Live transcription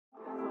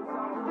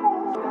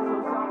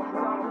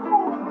Rumors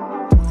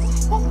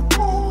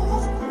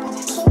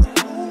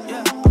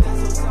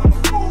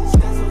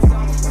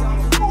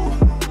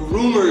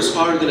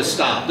aren't going to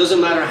stop.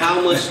 Doesn't matter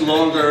how much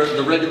longer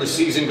the regular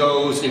season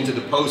goes into the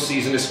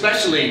postseason,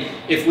 especially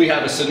if we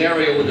have a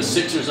scenario where the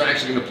Sixers are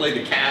actually going to play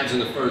the Cavs in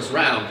the first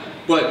round.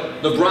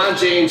 But LeBron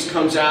James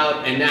comes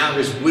out and now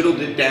has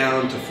whittled it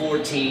down to 4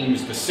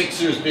 teams, the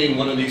Sixers being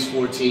one of these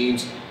 4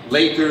 teams,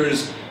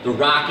 Lakers, the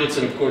Rockets,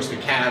 and of course the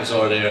Cavs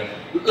are there.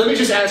 Let me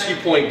just ask you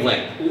point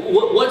blank,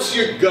 what's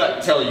your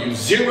gut tell you?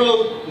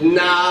 0,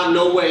 nah,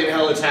 no way in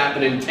hell it's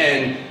happening.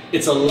 10,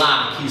 it's a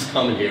lock, he's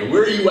coming here.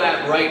 Where are you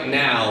at right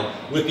now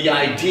with the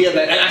idea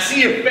that, and I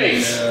see your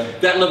face,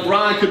 that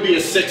LeBron could be a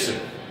Sixer?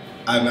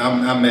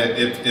 I'm at,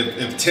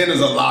 if 10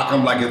 is a lock,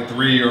 I'm like at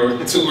 3 or 2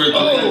 or 3.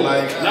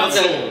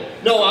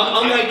 No,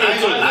 I'm right there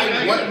too.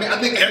 I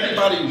think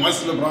everybody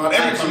wants LeBron.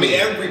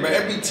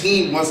 Every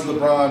team wants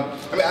LeBron.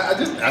 I mean, I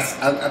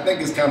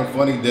think it's kind of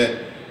funny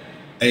that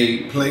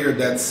a player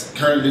that's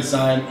currently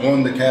signed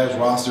on the Cavs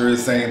roster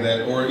is saying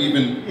that, or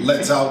even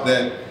lets out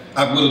that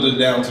I've whittled it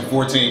down to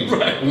 4 teams.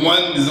 Right.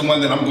 1 is the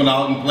one that I'm going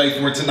out and play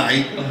for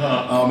tonight,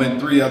 and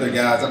 3 other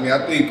guys. I mean,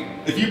 I think.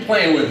 If you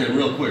playing with him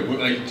real quick,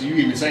 like, do you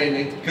even say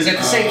anything? Because at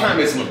the same time,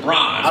 it's LeBron.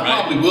 I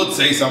probably would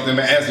say something,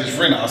 but as his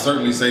friend, I'll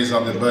certainly say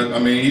something. But I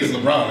mean, he's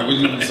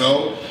LeBron.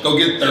 So go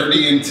get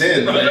 30 and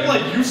 10. But they're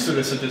like used to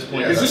this at this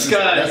point. Because this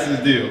guy that's his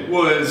deal.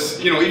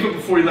 Was, even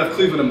before he left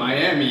Cleveland and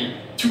Miami,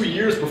 2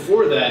 years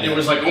before that, it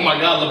was like, oh my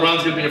God,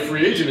 LeBron's going to be a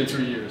free agent in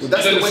 2 years. Well,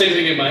 that's the same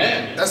thing in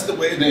Miami. That's the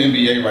way in the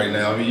NBA right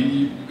now. I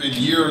mean, a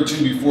year or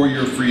 2 before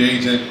you're a free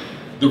agent,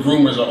 the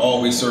rumors are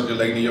always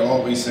circulating. You're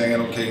always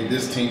saying, okay,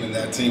 this team and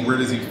that team, where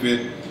does he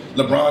fit?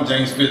 LeBron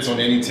James fits on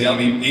any team.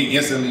 He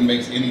instantly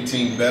makes any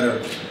team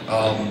better.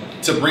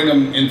 To bring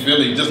him in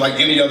Philly, just like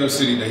any other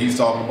city that he's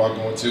talking about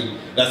going to,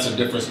 that's a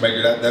difference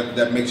maker.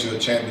 That makes you a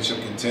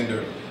championship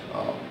contender.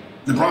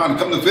 LeBron,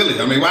 come to Philly.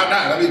 I mean, why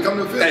not? I mean, come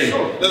to Philly. Hey,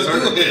 sure. Let's do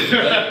it.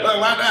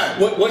 Why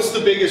not? What's the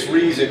biggest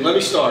reason? Let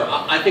me start.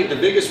 I think the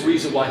biggest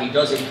reason why he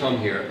doesn't come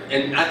here,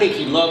 and I think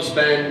he loves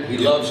Ben, he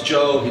loves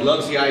Joe, he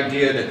loves the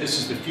idea that this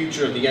is the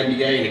future of the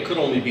NBA, and it could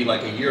only be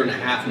like a year and a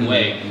half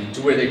away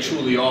to where they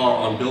truly are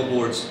on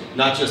billboards,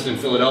 not just in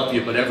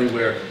Philadelphia, but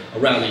everywhere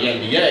around the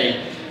NBA.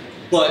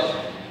 But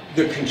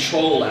the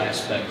control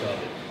aspect of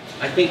it.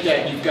 I think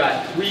that you've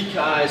got 3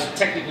 guys,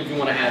 technically if you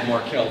want to add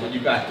Markelle, but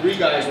you've got 3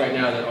 guys right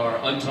now that are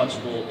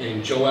untouchable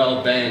in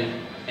Joel,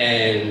 Ben,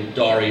 and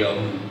Dario,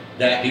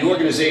 that the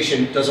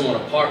organization doesn't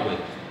want to part with.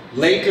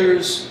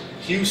 Lakers,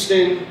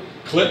 Houston,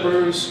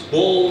 Clippers,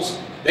 Bulls,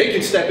 they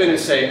can step in and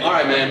say, all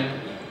right, man,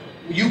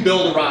 you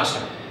build a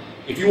roster.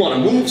 If you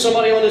want to move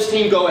somebody on this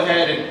team, go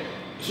ahead. And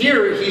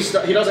here, he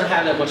doesn't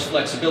have that much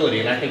flexibility,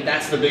 and I think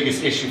that's the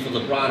biggest issue for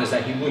LeBron, is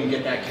that he wouldn't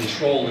get that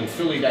control in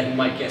Philly that he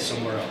might get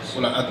somewhere else.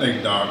 Well, I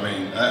think,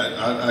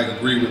 I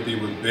agree with you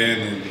with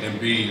Ben and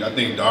B. I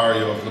think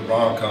Dario, if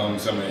LeBron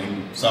comes, I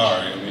mean,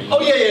 sorry. I mean,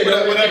 oh, yeah.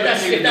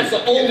 If that's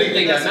the only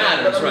thing that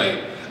matters,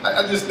 right?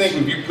 I just think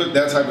if you put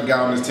that type of guy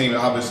on his team,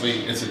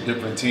 obviously it's a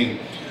different team.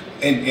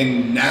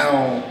 And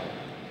now,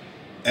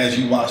 as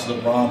you watch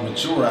LeBron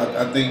mature,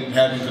 I think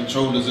having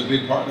control is a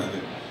big part of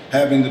it.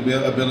 Having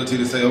the ability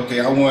to say, okay,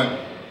 I want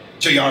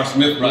J.R.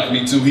 Smith with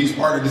me too. He's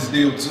part of this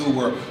deal too,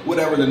 or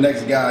whatever the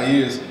next guy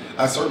is.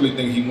 I certainly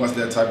think he wants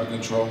that type of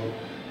control.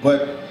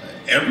 But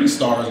every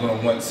star is going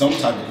to want some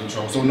type of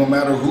control. So no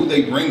matter who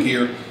they bring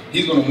here,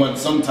 he's going to want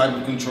some type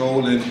of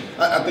control. And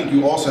I think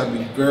you also have to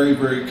be very,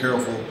 very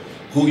careful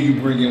who you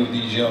bring in with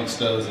these young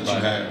studs that you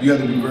have. You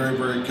have to be very,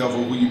 very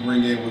careful who you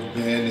bring in with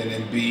Ben and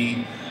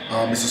Embiid.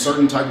 It's a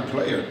certain type of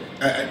player.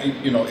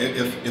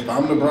 If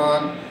I'm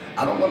LeBron,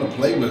 I don't want to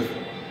play with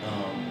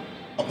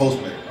a post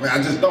player. I mean, I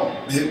just don't.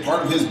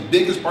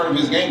 Biggest part of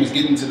his game is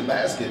getting to the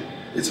basket.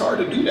 It's hard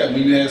to do that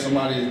when you have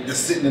somebody that's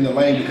sitting in the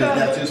lane because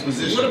that's his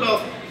position. What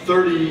about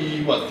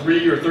 3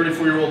 or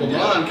 34-year-old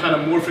LeBron kind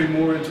of morphing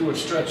more into a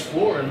stretch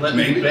floor and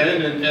letting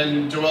Ben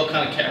and Joel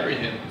kind of carry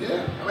him?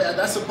 Yeah, I mean,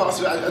 that's a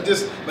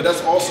possibility. But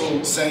that's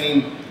also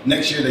saying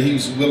next year that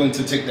he's willing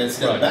to take that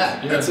step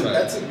back. That's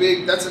a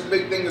big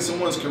thing in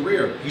someone's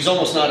career. He's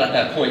almost not at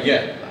that point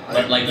yet.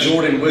 Like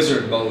Jordan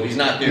Wizard mode, he's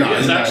not there. No,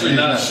 he's actually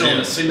not showing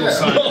a single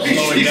sign of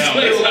slowing down.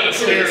 It's not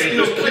scary.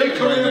 He's playing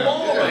career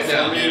ball right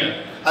now.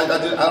 I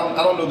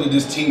don't know that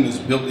this team is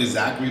built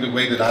exactly the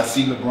way that I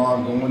see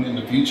LeBron going in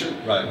the future.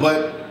 Right.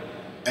 But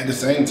at the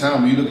same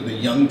time, when you look at the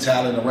young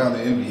talent around the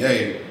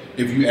NBA,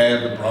 if you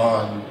add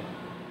LeBron,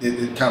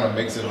 it kind of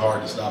makes it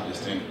hard to stop this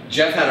team.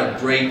 Jeff had a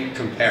great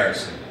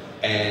comparison,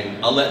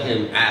 and I'll let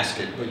him ask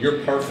it, but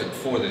you're perfect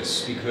for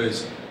this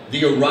because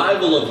the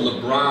arrival of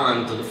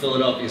LeBron to the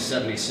Philadelphia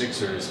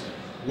 76ers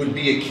would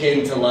be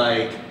akin to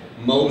like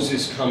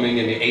Moses coming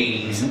in the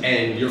 80s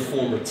and your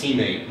former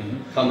teammate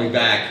coming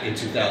back in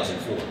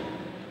 2004.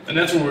 And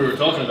that's what we were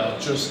talking about.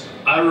 Just,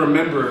 I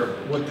remember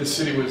what this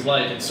city was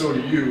like, and so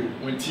do you,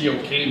 when T.O.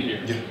 came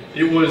here. Yeah.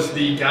 It was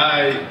the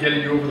guy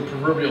getting you over the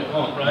proverbial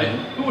hump, right?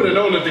 Who would have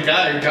known that the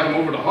guy who got him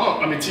over the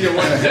hump? I mean, T.O.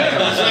 wasn't there. He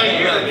was right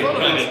here in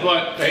front of us,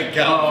 but thank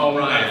God.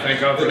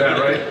 Thank God for that,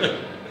 right?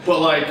 But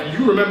like,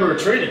 you remember a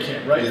training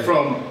camp, right? Yeah.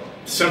 From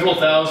several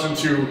thousand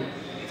to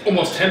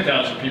almost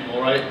 10,000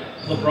 people, right?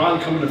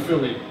 LeBron coming to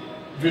Philly,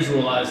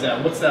 visualize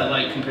that. What's that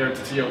like compared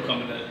to T.O.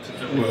 coming to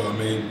Philly? Well, I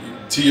mean,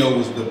 T.O.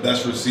 was the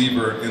best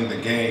receiver in the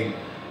game.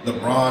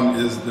 LeBron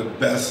is the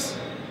best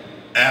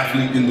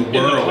athlete in the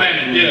world. The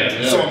planet,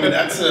 yeah. So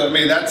that's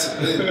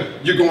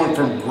you're going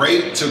from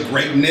great to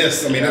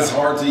greatness. I mean, it's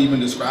hard to even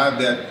describe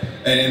that.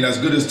 And as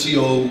good as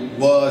T.O.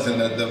 was, and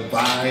the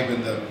vibe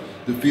and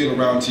the feel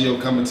around T.O.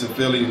 coming to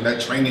Philly and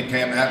that training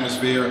camp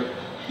atmosphere,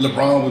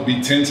 LeBron would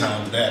be 10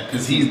 times that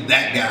because he's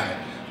that guy.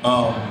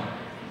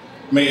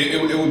 I mean,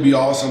 it would be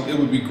awesome. It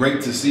would be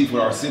great to see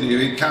for our city.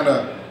 It kind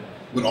of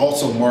would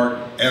also mark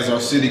as our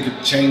city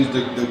could change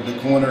the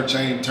corner,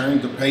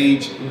 turn the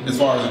page as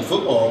far as in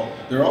football.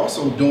 They're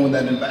also doing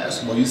that in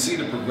basketball. You see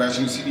the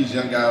progression. You see these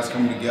young guys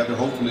coming together.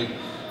 Hopefully,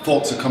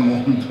 folks will come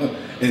on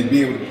and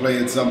be able to play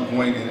at some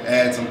point and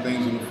add some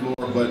things on the floor.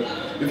 But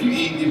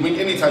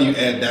anytime you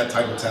add that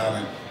type of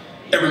talent,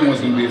 everyone's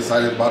going to be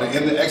excited about it.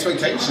 And the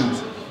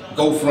expectations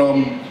go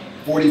from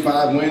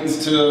 45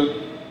 wins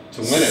to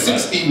win it,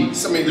 60.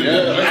 Right?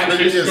 I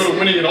mean,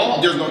 winning it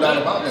all. There's no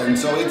doubt about that. And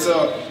so it's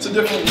a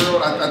different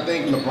world. I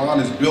think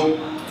LeBron is built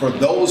for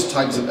those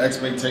types of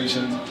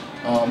expectations.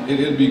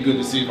 It'd be good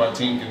to see if our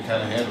team can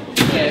kind of handle it.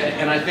 Yeah,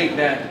 and I think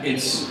that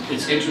it's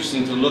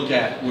interesting to look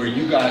at where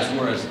you guys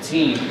were as a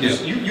team.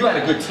 Because you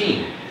had a good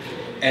team.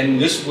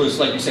 And this was,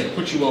 like you said,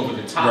 put you over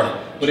the top.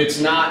 Right. But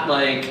it's not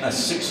like a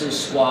Sixers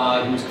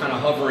squad who's kind of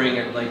hovering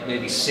at like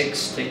maybe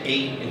 6 to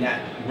 8 in that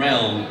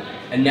realm.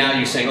 And now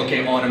you're saying,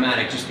 okay,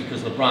 automatic just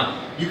because LeBron.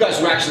 You guys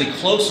were actually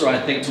closer, I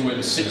think, to where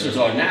the Sixers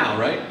are now,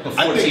 right?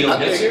 Before T.O.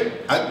 gets here?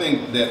 I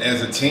think that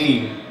as a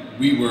team,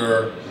 we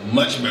were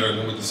much better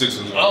than what the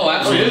Sixers are. Oh,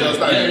 absolutely. That's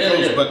not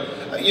even close.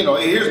 But,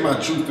 here's my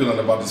true feeling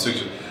about the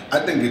Sixers.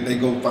 I think if they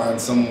go find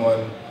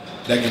someone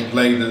that can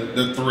play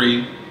the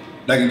three,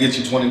 that can get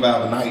you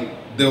 25 a night,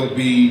 they'll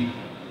be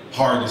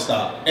hard to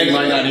stop. And you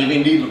might not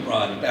even need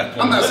LeBron at that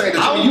point. I'm not saying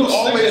that you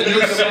always need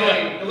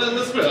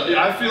LeBron.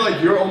 I feel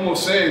like you're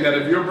almost saying that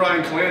if you're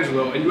Brian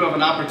Colangelo and you have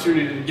an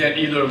opportunity to get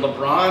either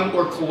LeBron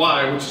or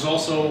Kawhi, which is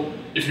also,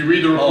 if you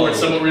read the report,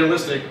 somewhat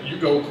realistic, you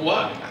go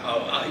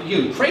Kawhi.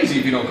 You're crazy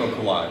if you don't go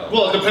Kawhi, though.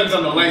 Well, it depends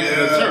on the length of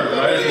the term,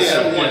 right? If it's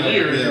still 1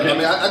 year.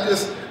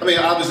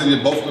 Yeah. Obviously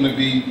they're both going to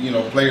be,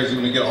 players who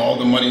are going to get all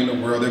the money in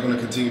the world. They're going to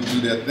continue to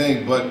do their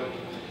thing, but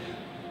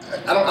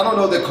I don't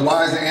know that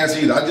Kawhi is the answer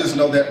either. I just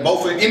know that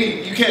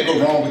you can't go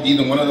wrong with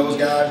either one of those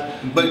guys.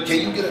 But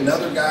can you get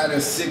another guy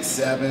that's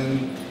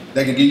 6'7",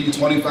 that can give you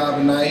 25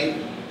 a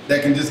night,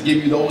 that can just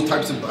give you those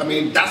types of? I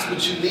mean, that's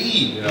what you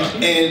need.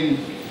 Yeah. And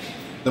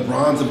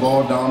LeBron's a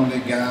ball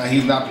dominant guy.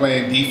 He's not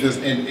playing defense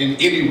in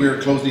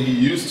anywhere close to he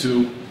used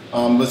to,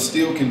 but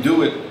still can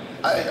do it.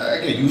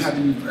 Again, you have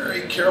to be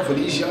very careful.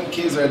 These young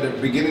kids are at the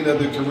beginning of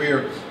their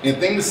career, and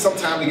things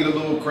sometimes get a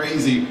little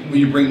crazy when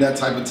you bring that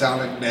type of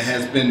talent that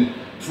has been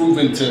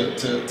proven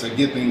to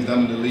get things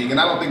done in the league. And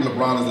I don't think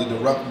LeBron is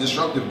a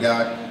disruptive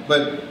guy,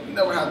 but you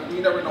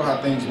never know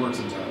how things work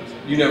sometimes.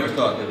 You never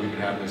thought that we would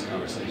have this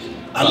conversation.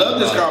 I love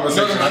this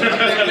conversation.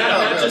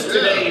 Not just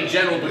today in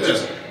general, but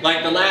just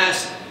like the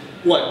last,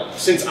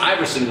 since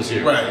Iverson was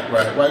here.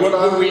 Right.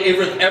 Would we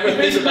ever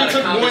think about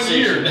a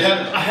conversation? 1 year,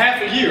 a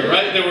half a year,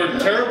 right? They were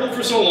terrible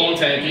for so long,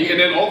 tanking, and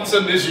then all of a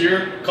sudden this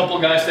year, a couple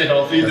of guys stay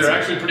healthy. They're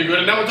actually pretty good,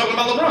 and now we're talking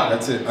about LeBron.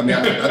 That's it. I mean,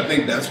 I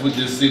think that's what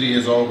this city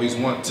has always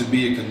wanted, to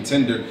be a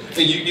contender. And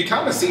you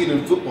kind of see it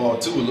in football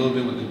too, a little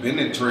bit with the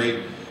Bennett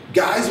trade.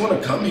 Guys want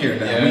to come here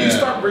now. Yeah. When you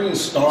start bringing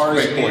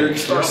stars here, you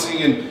start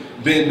seeing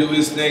Ben do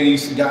his thing.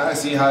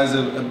 Guys see how his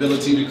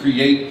ability to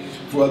create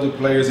for other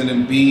players, and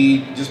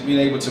Embiid just being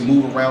able to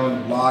move around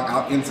the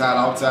block, inside,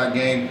 outside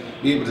game,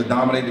 be able to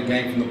dominate the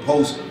game from the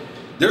post.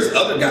 There's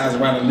other guys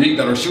around the league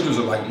that are shooters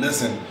are like,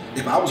 listen,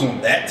 if I was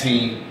on that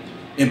team,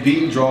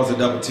 Embiid draws a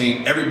double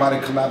team,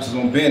 everybody collapses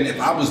on Ben. If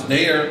I was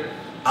there,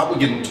 I would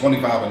get him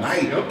 25 a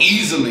night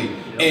easily.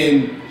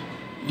 And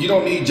you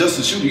don't need just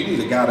a shooter. You need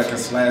a guy that can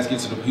slash,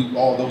 get to the hoop,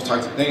 all those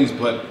types of things.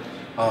 But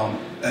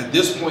at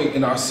this point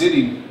in our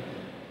city,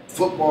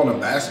 football and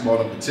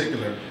basketball in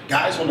particular,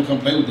 guys want to come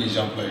play with these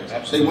young players.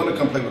 Absolutely. They want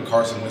to come play with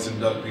Carson Wentz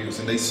and Doug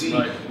Peterson. They see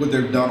what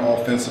they've done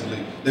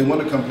offensively. They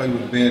want to come play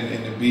with Ben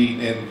and Embiid,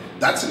 and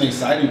that's an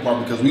exciting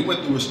part because we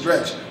went through a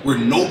stretch where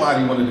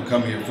nobody wanted to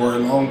come here for a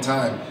long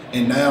time,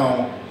 and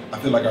now I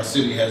feel like our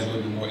city has a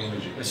little bit more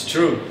energy. It's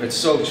true. It's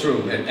so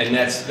true, and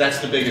that's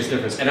the biggest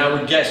difference. And I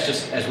would guess,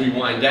 just as we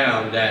wind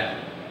down, that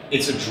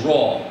it's a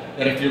draw.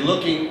 That if you're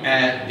looking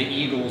at the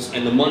Eagles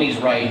and the money's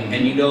right,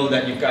 and you know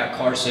that you've got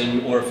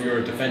Carson, or if you're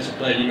a defensive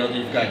player, you know that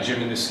you've got Jim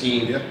in the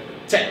scheme. Yep.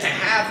 To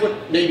have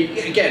what maybe,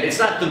 again, it's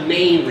not the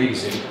main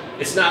reason.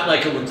 It's not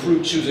like a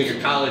recruit choosing a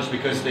college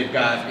because they've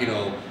got,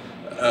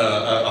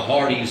 a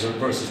Hardee's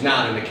versus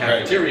not in the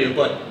cafeteria,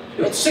 but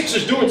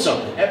Sixers doing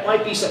something. That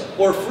might be something.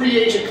 Or a free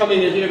agent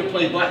coming in here to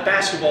play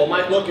basketball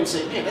might look and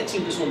say, man, that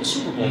team just won the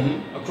Super Bowl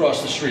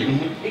across the street.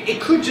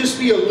 It could just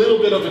be a little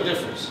bit of a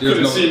difference. Could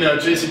have seen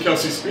J.C.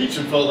 Kelsey's speech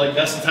and felt like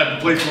that's the type of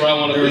place where I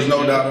want to be. There's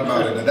no doubt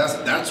about it.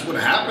 That's what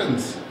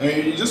happens. I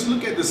mean, you just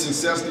look at the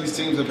success these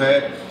teams have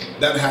had.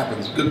 That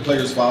happens. Good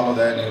players follow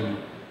that, and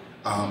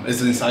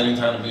it's an exciting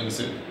time to be in the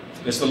city.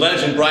 It's the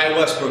legend, Brian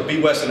Westbrook,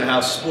 B West in the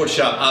House, Sports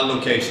Shop on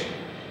location.